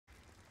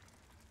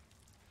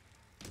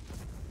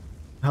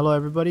Hello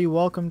everybody,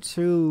 welcome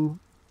to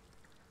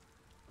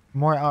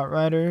more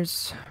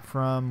Outriders.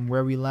 From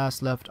where we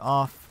last left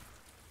off,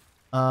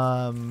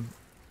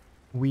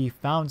 we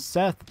found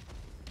Seth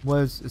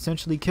was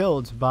essentially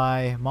killed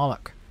by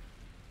Moloch,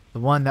 the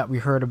one that we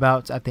heard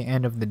about at the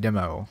end of the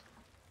demo.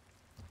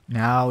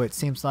 Now it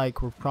seems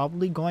like we're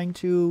probably going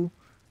to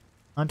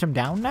hunt him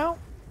down now?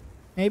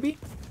 Maybe?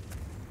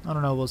 I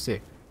don't know, we'll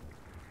see.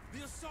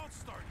 The assault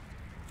started.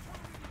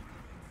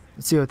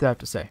 Let's see what they have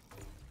to say.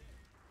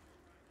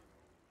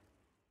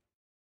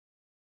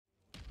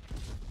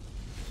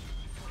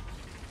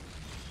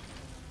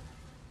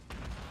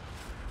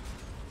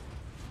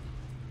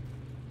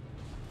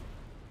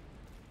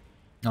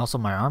 Also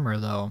my armor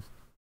though,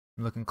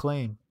 looking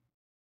clean.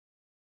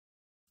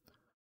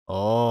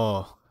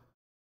 Oh,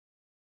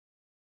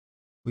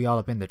 we all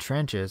up in the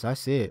trenches, I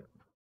see it.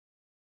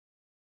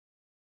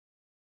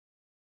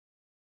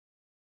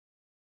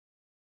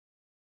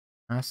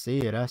 I see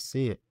it, I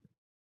see it.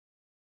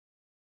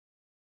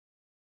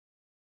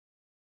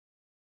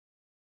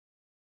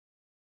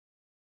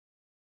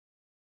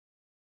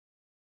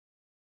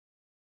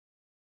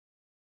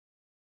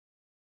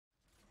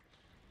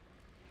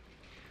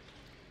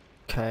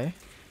 Okay.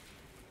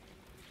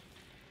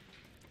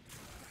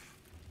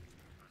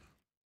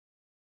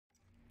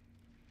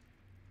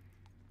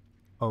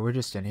 Oh, we're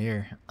just in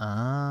here.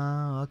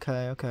 Ah,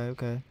 okay, okay,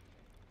 okay.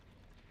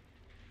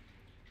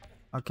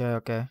 Okay,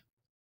 okay.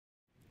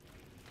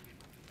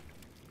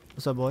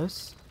 What's up,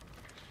 boys?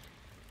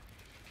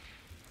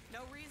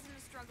 No reason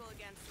to struggle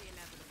against the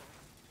inevitable.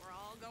 We're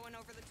all going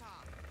over the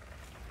top.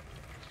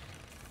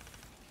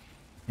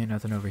 Ain't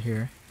nothing over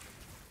here.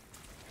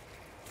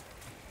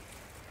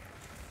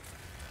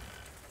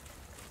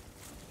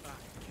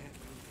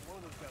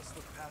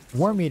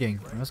 War meeting.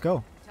 Let's go.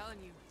 I'm telling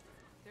you,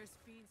 there's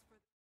feeds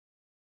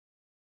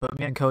for. Put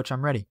me in, coach.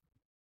 I'm ready.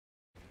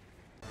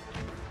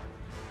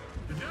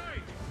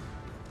 Today,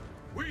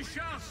 we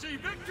shall see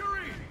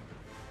victory.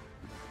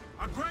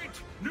 A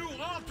great new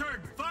altered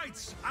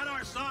fights at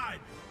our side.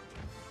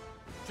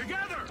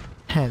 Together,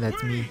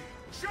 That's we me.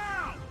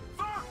 shall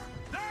fuck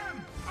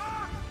them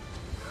up.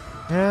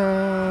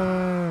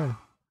 Yeah.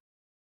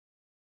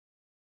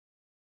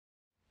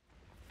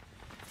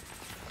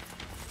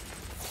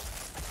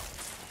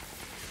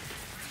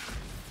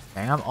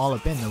 Dang, I'm all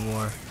up in the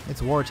war.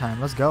 It's wartime.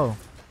 Let's go.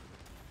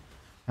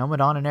 Helmet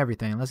on and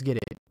everything. Let's get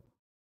it.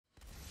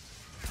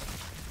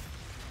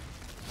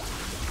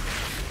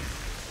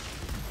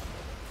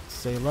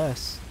 Say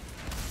less.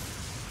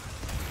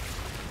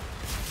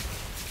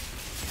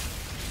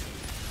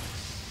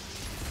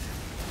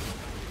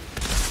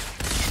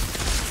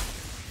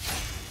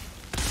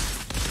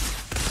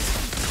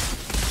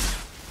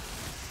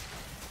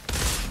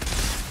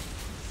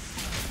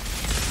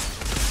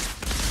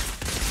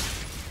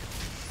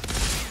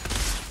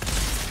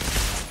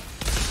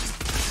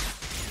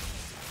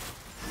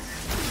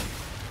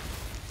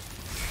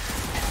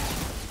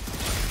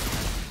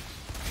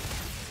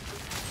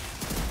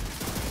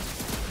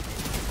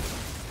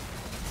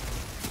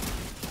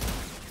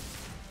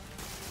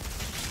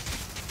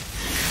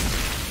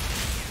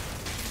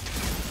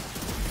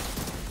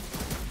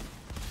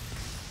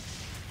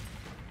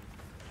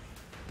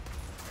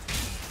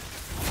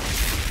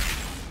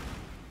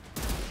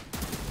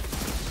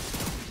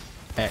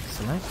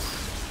 Excellent.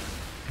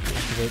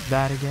 Activate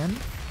that again.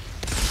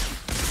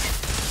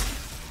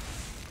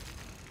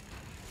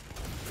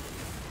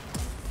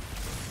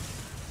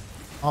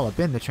 All up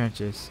in the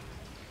trenches.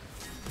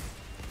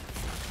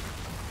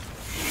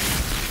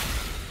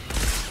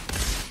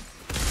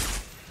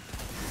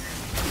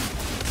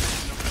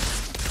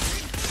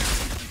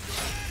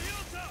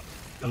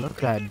 Oh,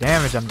 look at that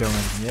damage I'm doing.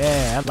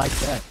 Yeah, I like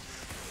that.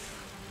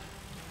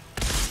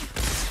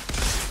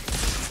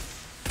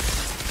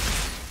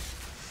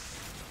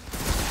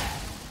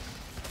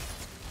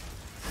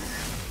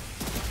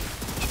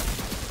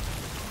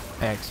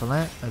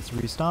 Excellent. Let's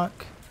restock.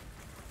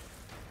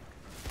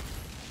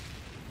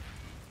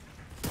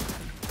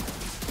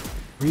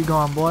 Where you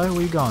going, boy?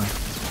 Where you going?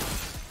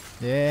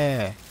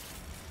 Yeah.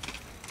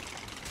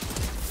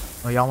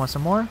 Oh, y'all want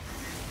some more?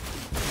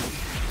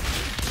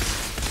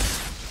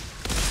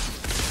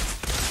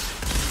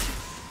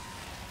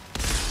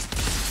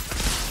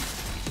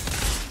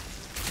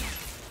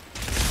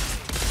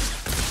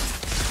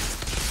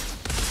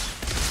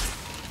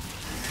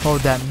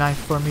 Hold that knife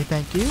for me,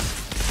 thank you.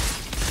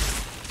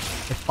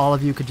 If all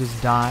of you could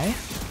just die,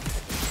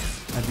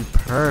 that'd be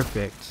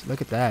perfect.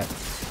 Look at that.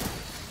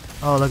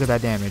 Oh, look at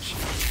that damage.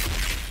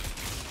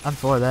 I'm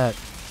for that.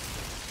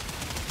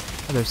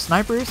 Are there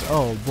snipers?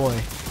 Oh boy.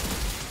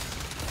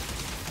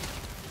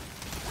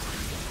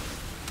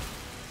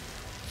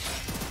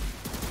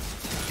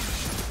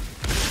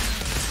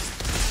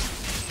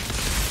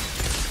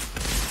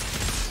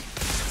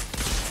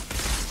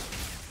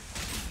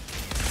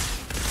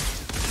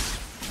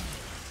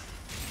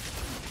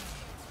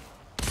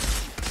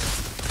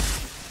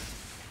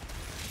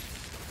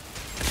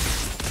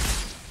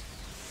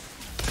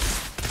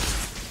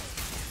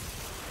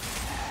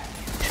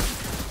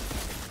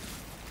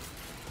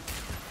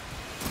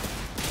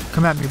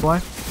 Come at me, boy.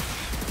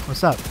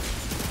 What's up?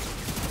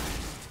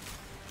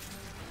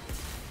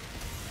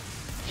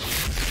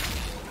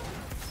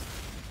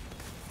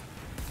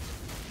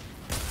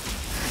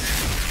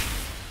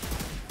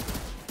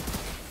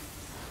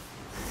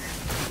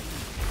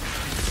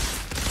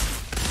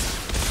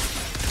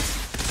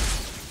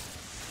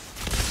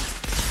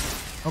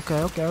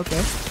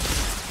 Okay.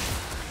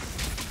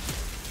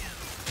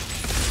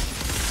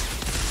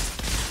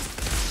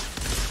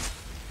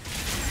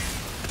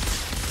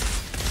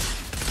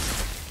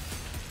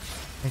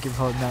 Thank you for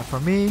holding that for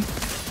me.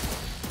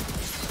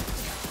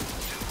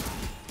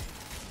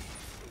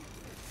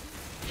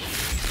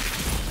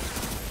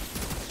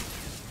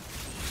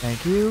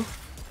 Thank you.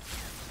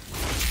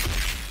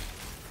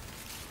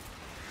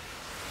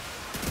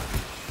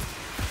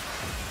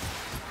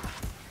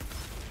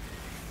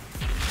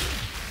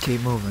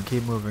 Keep moving. Good.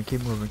 Keep moving.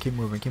 Keep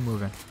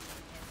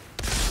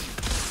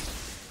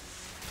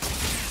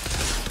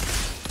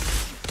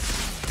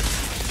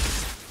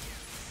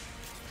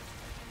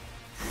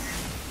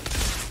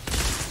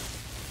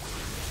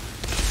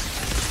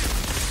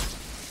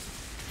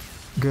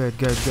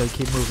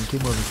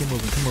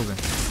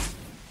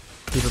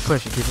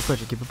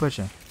it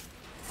pushing.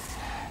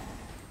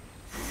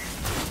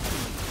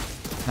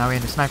 Now we're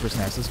in the sniper's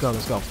nest. Let's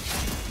go.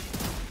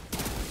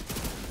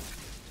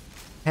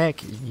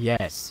 Heck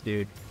yes,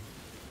 dude.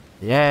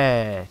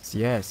 Yes.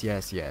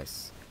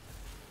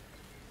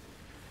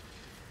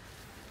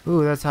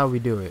 Ooh, that's how we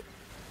do it.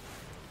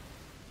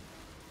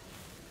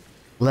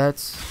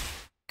 Let's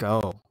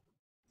go.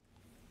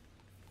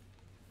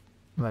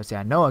 I'm about to say,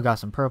 I know I got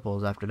some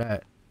purples after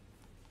that.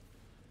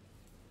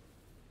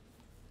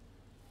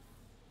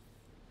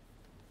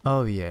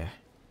 Oh yeah.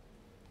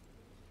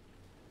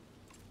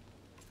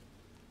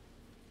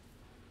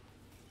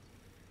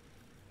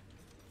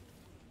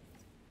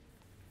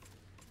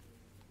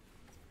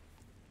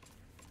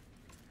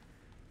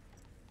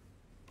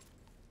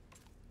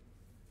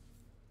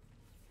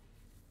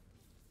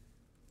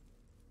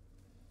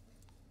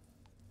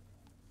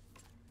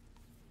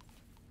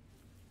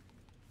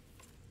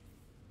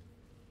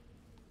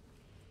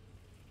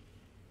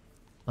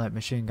 Light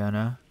machine gun,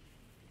 huh?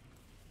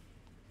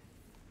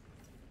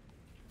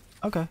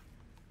 Okay.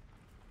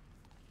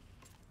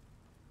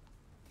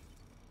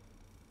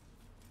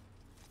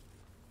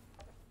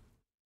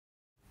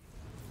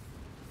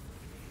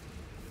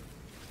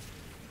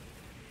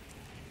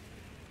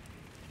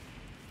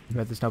 I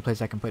bet there's no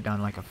place I can put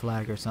down like a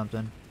flag or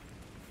something.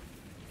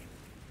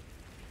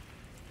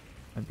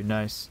 That'd be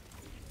nice.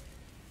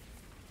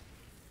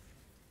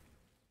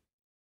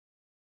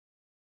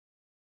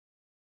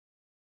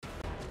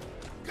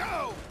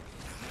 Go!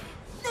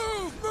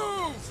 Move!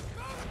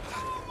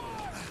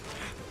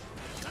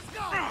 Let's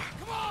go!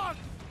 Come on!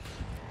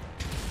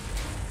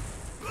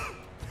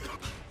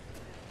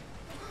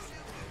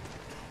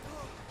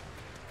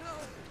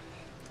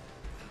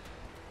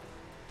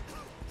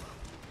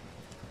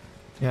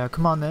 Yeah,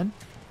 come on then.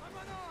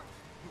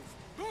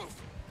 Move!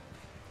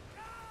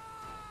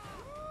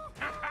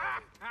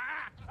 That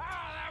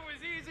was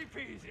easy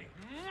peasy.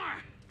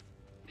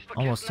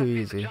 Almost too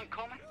easy. Hey,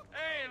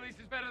 at least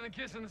it's better than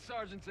kissing the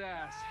sergeant's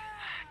ass.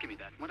 Give me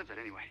that. What is it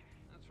anyway?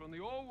 That's from the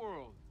old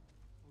world.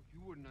 Oh,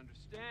 you wouldn't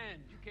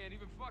understand. You can't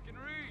even fucking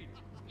read.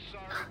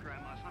 Sorry,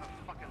 Grandma. It's not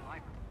a fucking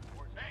library.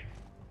 Hey!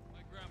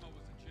 My grandma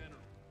was a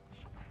general.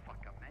 Shut the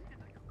fuck up, man. You're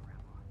not your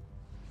grandma.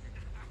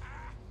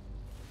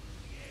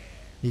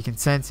 You can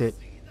sense it.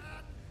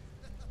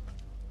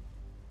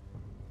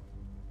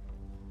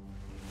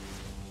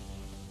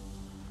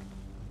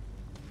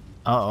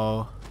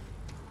 Uh-oh.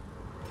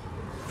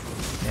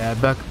 Yeah,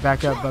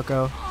 back up,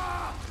 bucko.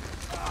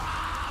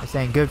 This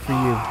ain't good for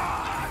you.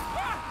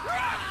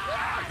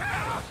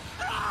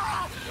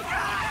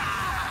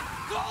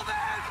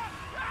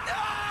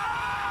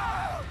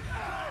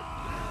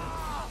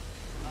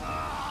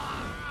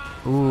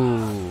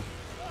 Ooh.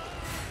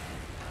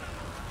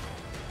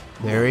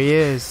 There he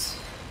is.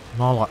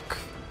 Moloch.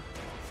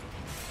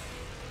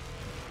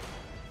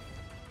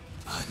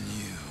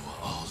 Anew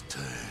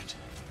altered.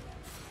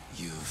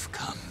 You've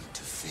come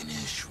to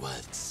finish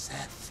what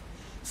Seth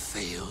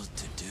failed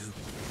to do.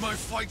 My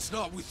fight's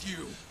not with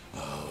you.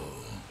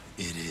 Oh,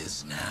 it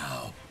is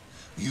now.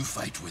 You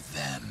fight with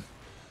them.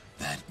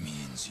 That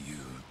means you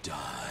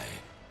die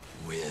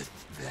with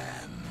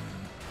them.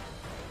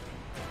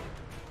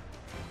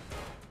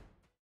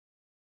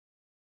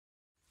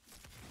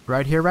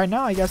 Right here, right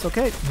now, I guess.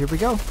 Okay, here we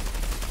go.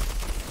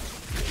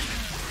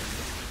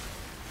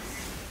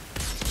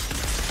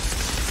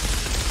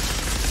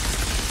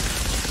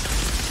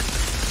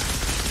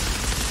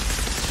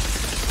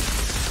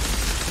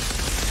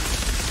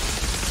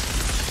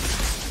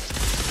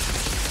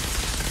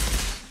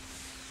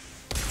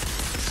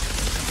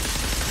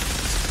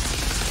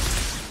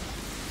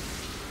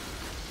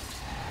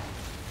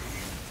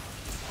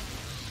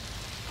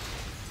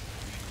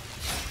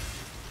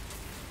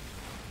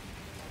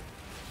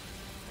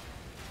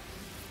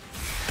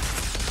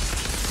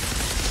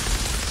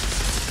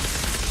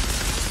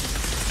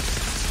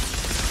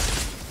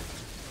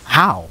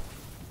 How?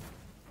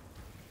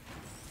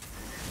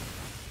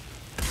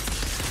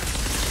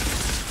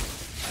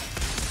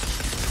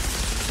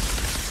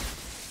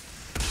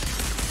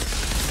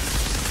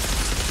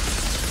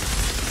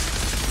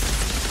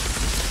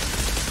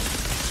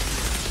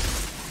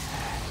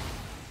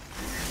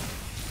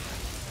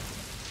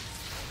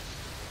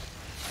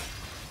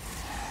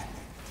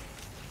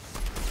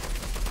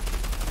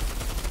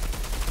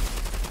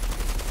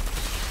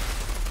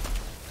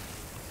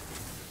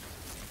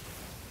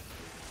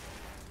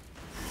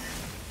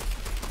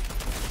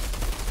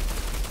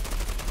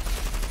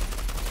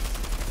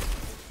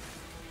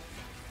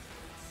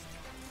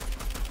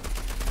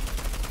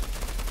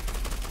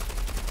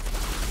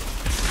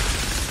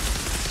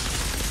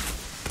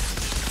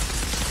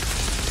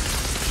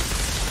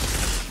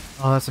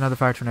 Oh, that's another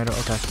fire tornado.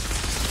 Okay.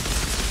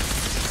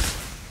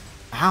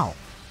 Ow.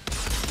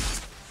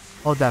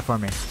 Hold that for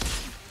me.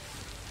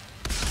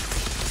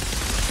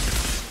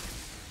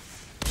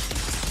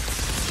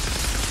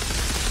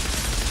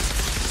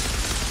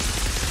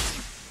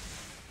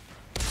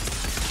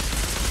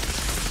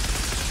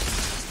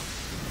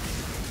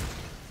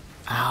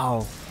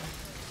 Ow.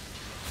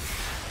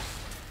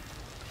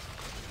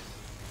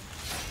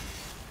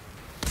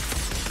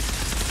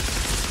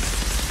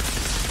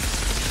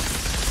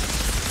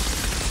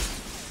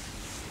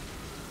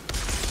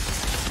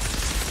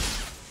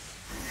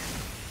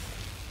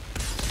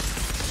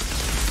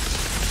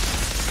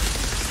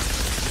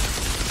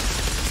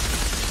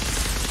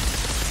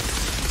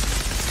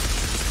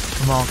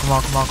 Come on, come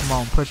on, come on, come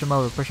on. Push him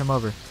over, push him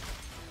over.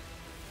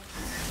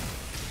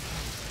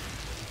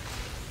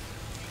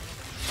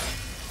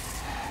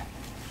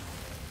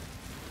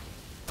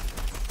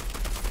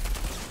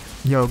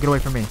 Yo, get away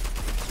from me.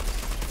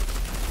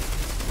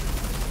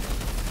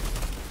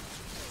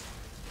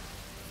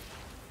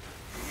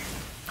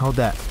 Hold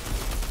that.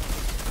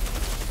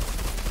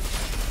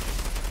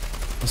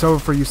 It's over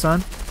for you,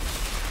 son.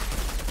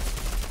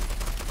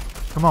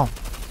 Come on.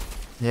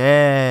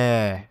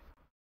 Yeah.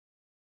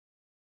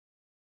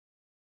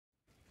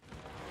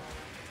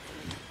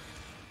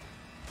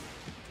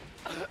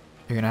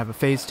 You're gonna have a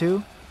phase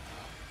 2?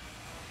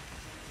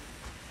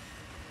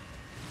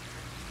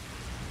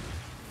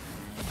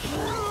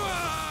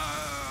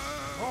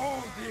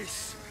 All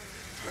this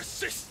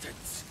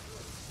persistence.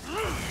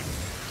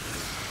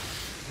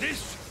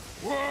 This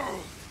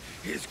world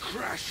is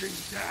crashing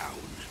down.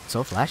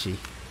 So flashy.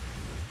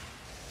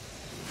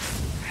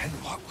 And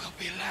what will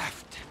be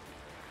left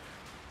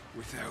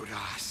without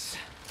us?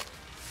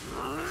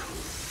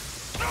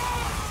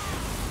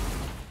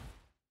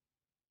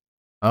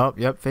 Oh,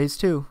 yep, phase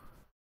 2.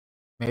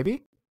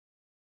 Maybe?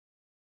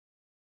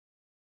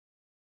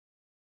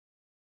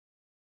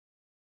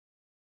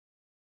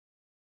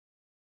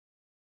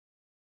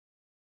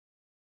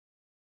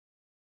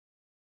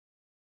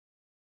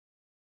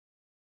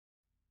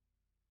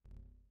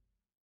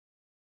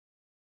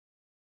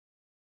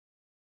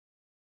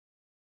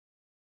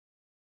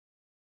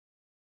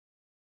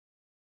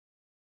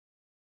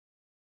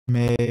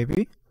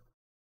 Maybe?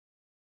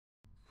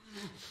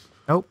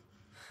 Nope.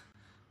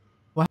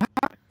 What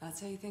happened?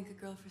 That's how you thank a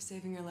girl for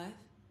saving your life?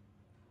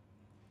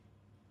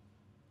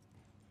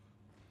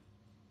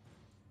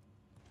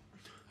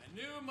 I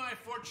knew my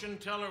fortune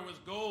teller was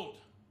gold.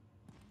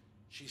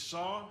 She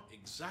saw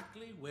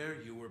exactly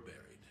where you were buried.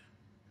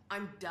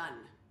 I'm done.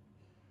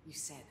 You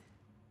said.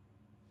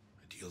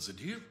 A deal's a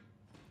deal.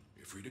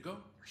 You're free to go.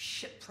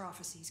 Shit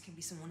prophecies can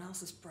be someone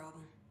else's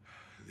problem.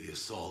 The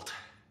assault.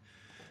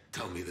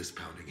 Tell me this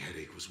pounding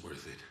headache was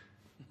worth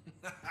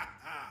it.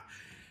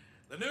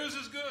 The news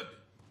is good.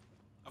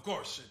 Of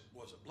course, it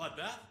was a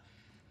bloodbath.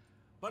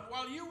 But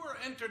while you were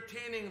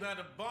entertaining that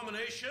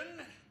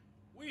abomination,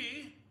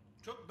 we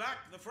took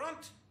back the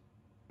front.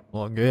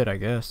 Well, good, I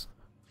guess.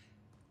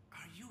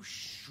 Are you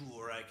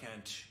sure I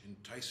can't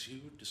entice you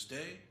to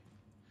stay?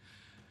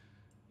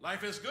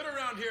 Life is good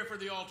around here for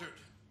the altered.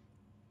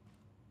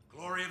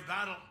 Glory of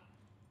battle.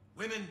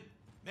 Women,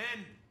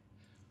 men,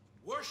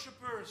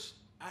 worshippers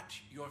at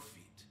your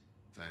feet.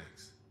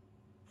 Thanks.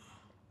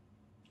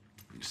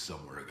 There's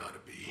somewhere I gotta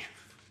be.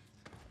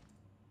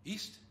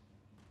 East?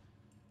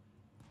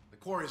 The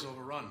quarry's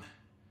overrun.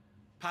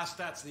 Past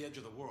that's the edge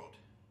of the world.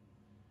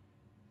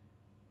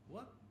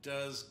 What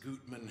does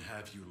Gutman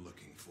have you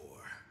looking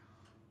for?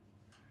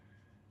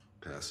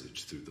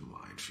 Passage through the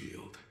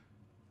minefield.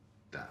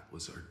 That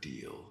was our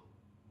deal.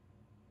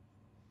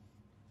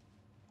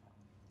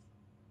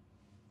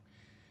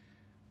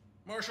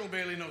 Marshal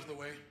Bailey knows the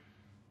way.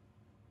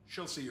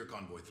 She'll see your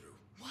convoy through.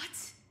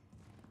 What?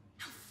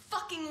 No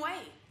fucking way.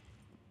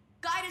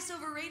 Guide us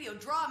over radio,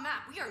 draw a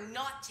map. We are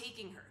not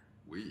taking her.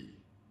 We?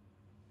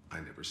 I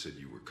never said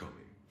you were coming.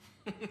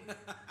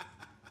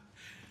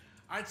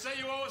 I'd say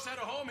you always had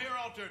a home here,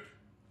 Altered.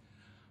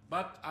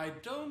 But I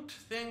don't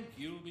think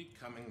you'll be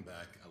coming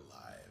back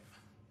alive.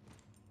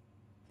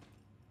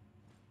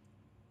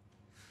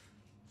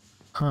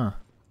 Huh.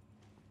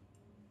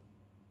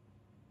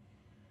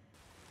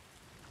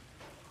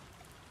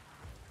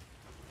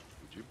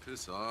 Would you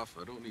piss off?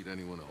 I don't need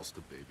anyone else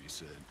to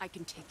babysit. I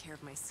can take care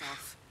of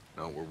myself.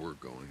 Not where we're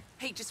going.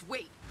 Hey, just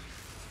wait.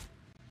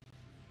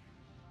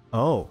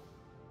 Oh.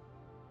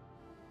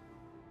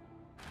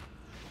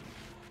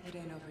 It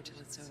ain't over till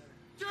it's over.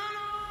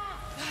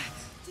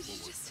 Did you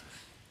just...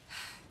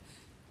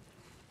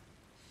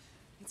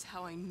 It's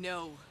how I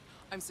know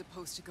I'm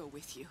supposed to go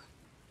with you.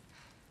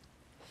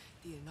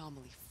 The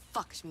anomaly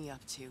fucked me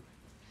up too.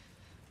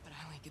 But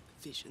I only get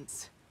the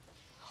visions.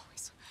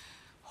 Always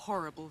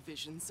horrible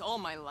visions all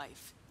my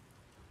life.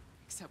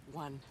 Except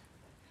one.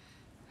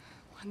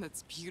 One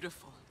that's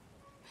beautiful.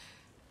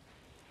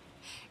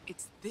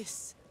 It's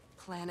this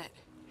planet,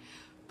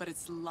 but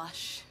it's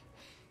lush.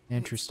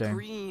 Interesting. It's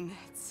green.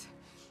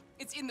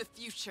 It's in the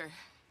future.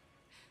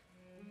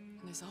 And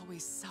there's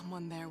always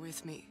someone there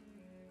with me.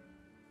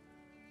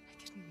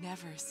 I could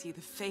never see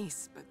the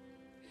face, but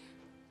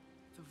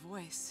The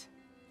voice.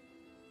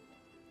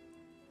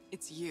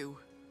 It's you.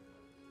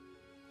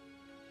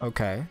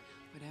 Okay.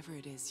 Whatever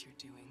it is you're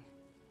doing,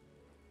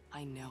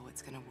 I know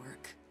it's gonna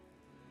work.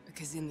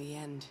 Because in the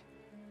end,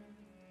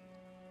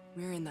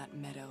 we're in that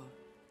meadow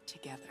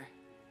together.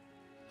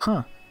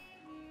 Huh.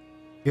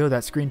 Yo,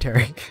 that screen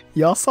tearing.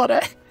 Y'all saw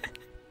that?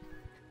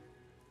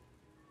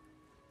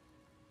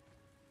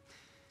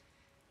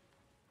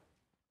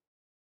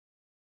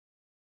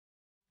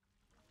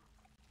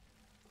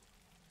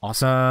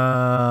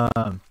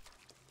 Awesome.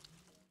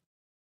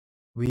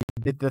 We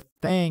did the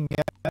thing,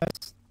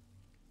 guys.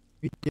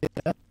 We did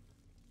that.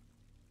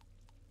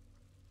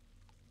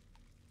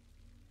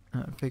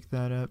 Pick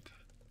that up.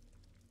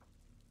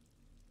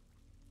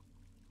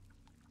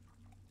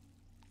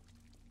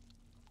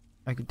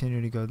 I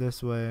continue to go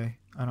this way.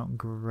 I don't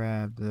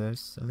grab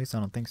this. At least I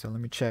don't think so.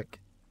 Let me check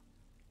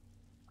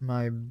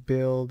my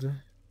build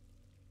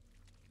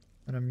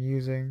that I'm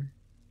using.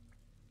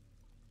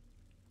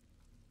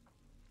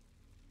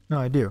 No,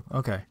 I do.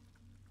 Okay.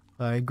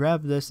 I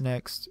grab this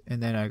next,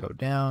 and then I go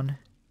down.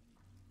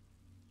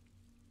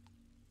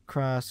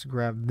 Cross,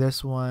 grab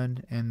this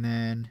one, and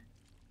then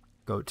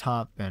go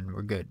top, and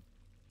we're good.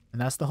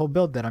 And that's the whole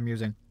build that I'm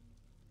using.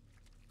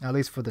 At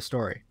least for the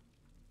story.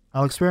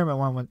 I'll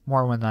experiment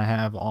more when I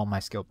have all my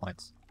skill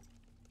points.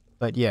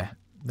 But yeah,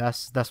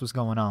 that's what's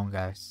going on,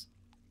 guys.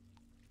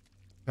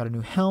 Got a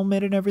new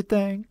helmet and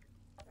everything.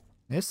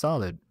 It's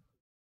solid.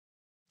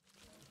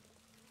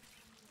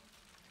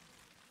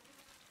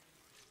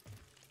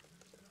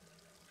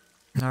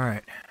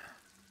 Alright.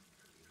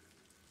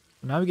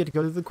 Now we get to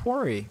go to the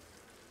quarry.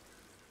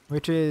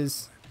 Which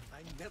is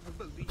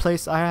a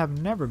place I have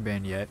never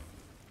been yet.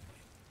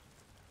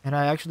 And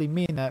I actually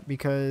mean that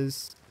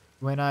because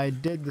when I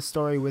did the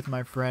story with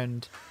my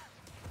friend,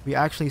 we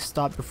actually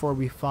stopped before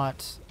we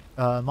fought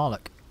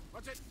Moloch.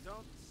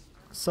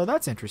 So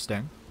that's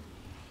interesting.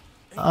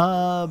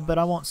 But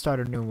I won't start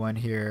a new one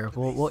here.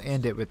 We'll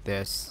end it with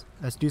this.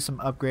 Let's do some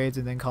upgrades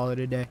and then call it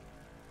a day.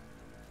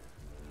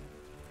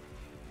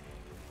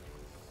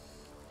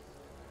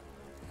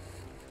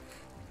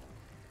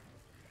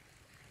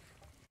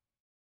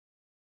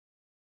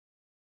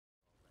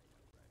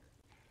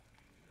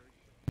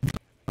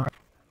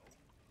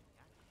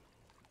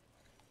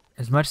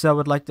 As much as I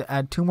would like to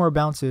add 2 more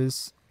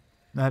bounces,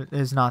 that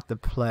is not the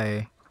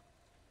play.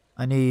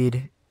 I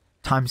need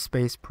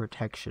time-space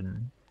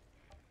protection.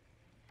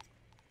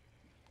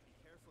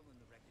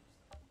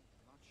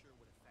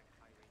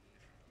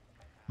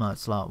 Mod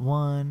slot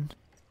 1.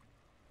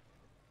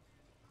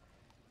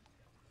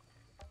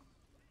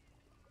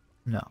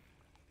 No.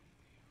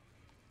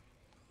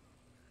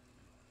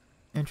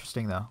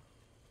 Interesting though.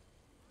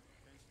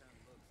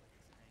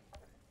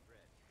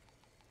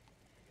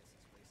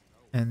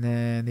 And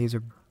then these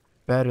are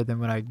better than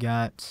what I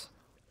got.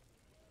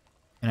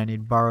 And I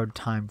need borrowed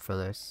time for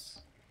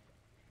this.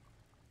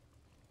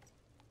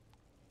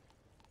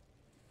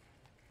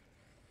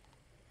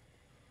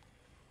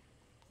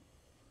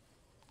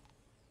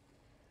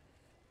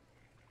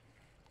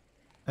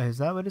 Is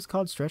that what it's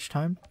called? Stretch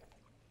time?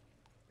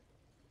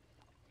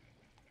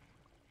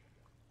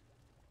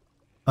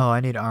 Oh, I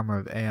need armor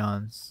of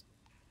aeons.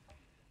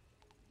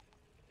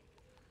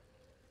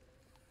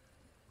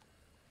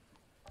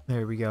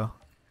 There we go.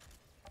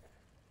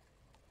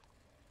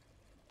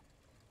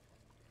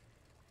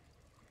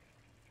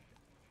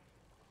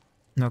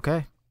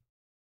 Okay.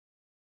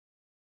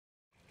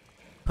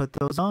 Put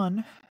those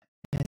on,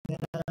 and then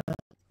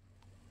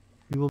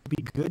we will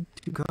be good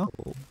to go.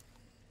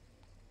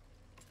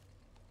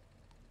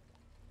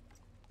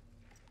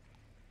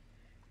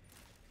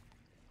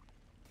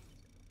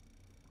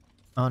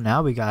 Oh,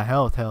 now we got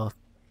health.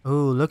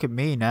 Ooh, look at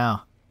me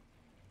now.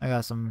 I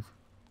got some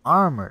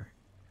armor.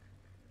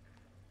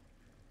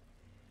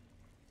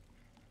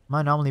 My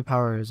anomaly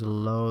power is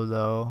low,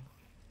 though.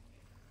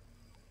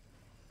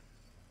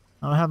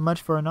 I don't have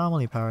much for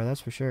anomaly power,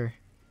 that's for sure.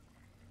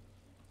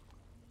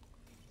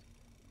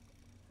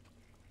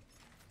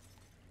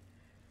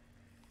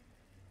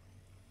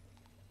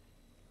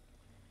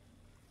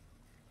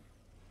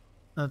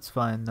 That's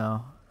fine,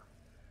 though.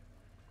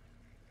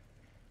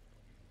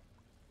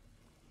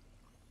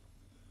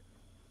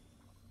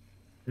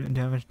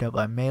 Damage dealt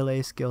by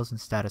melee skills and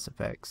status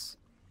effects.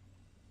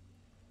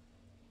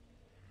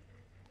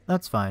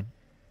 That's fine.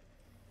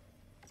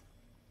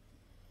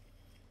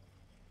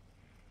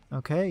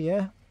 Okay,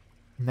 yeah.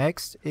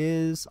 Next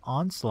is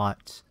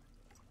Onslaught.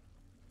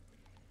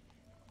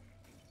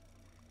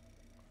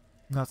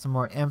 Got some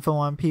more info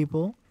on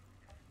people.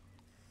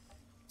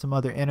 Some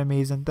other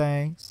enemies and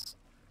things.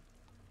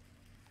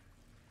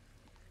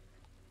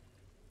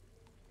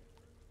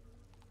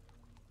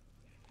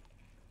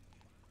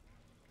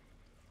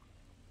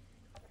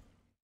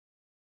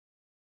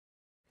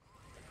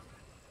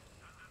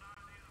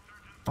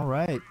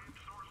 Alright.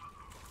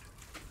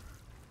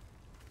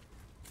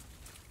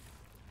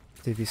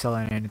 See if he's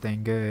selling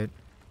anything good.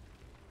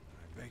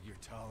 I beg your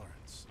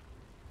tolerance.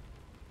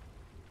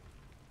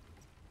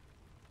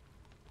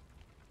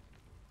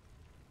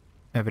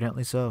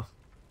 Evidently so.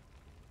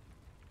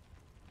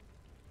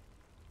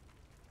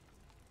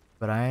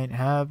 But I don't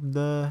have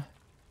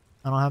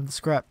the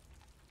scrap.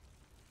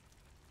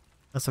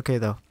 That's okay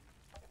though.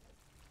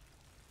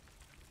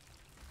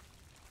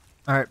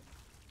 Alright.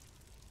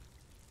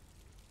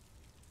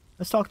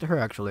 Let's talk to her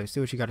actually, see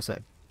what she got to say.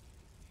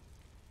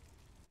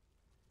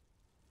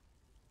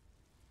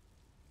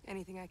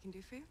 Anything I can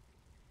do for you?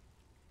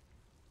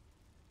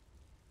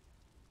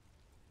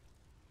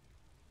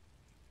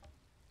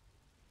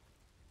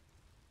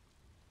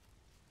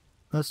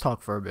 Let's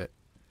talk for a bit.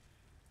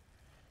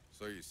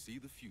 So you see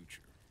the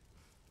future.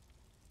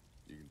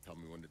 You can tell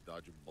me when to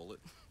dodge a bullet?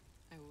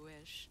 I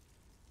wish.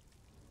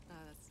 No,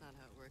 that's not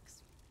how it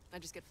works. I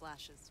just get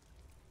flashes.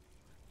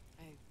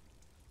 I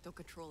don't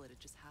control it,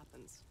 it just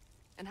happens.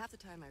 And half the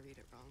time I read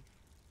it wrong.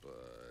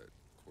 But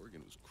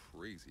Corrigan was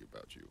crazy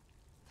about you.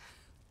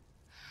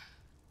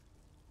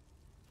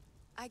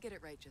 I get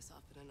it right just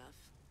often enough.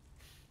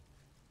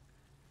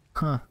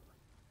 Huh.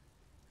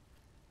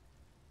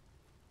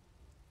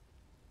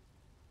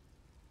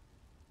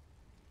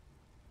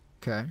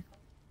 Okay.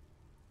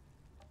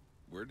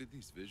 Where did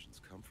these visions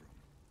come from?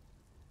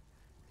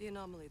 The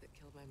anomaly that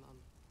killed my mom.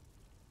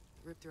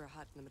 Ripped through a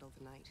hut in the middle of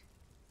the night.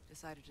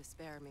 Decided to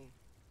spare me.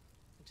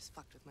 It just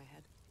fucked with my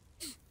head.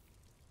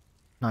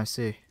 I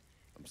see.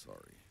 I'm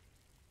sorry.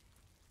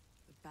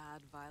 The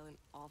bad, violent,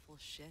 awful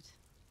shit.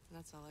 And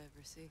that's all I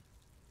ever see.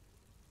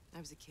 I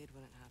was a kid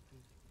when it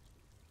happened.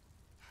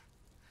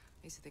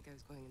 I used to think I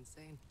was going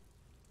insane.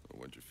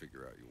 Well, when'd you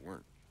figure out you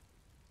weren't?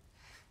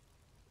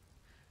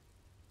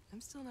 I'm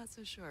still not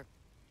so sure.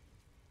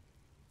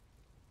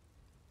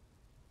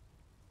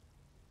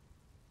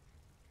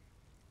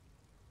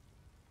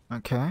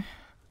 Okay.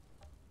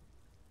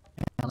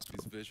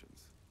 These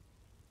visions.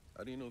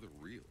 How do you know they're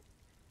real?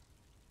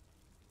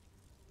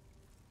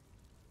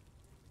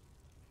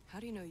 How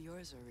do you know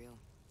yours are real?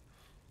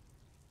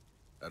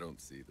 I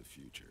don't see the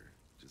future.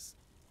 Just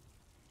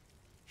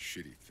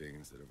shitty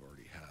things that have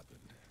already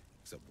happened.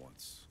 Except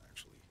once,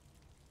 actually.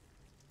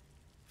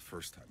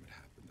 First time it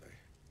happened,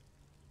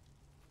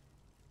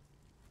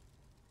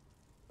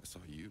 I saw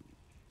you.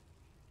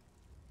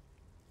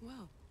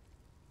 Well,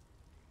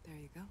 there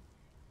you go.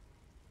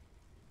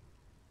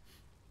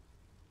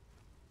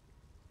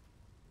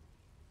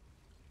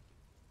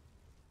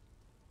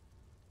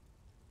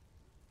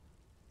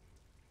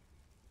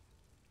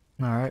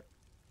 Alright.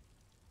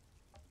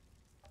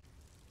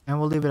 And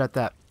we'll leave it at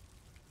that.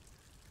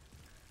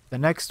 The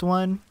next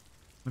one,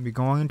 we'll be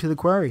going into the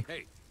quarry.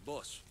 Hey,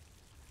 boss.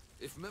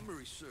 If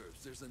memory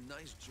serves, there's a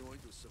nice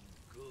joint with some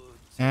good...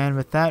 And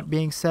with that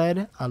being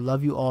said, I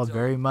love you all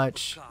very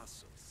much.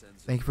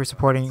 Thank you for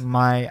supporting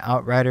my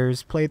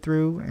Outriders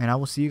playthrough, and I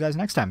will see you guys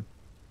next time.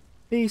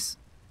 Peace.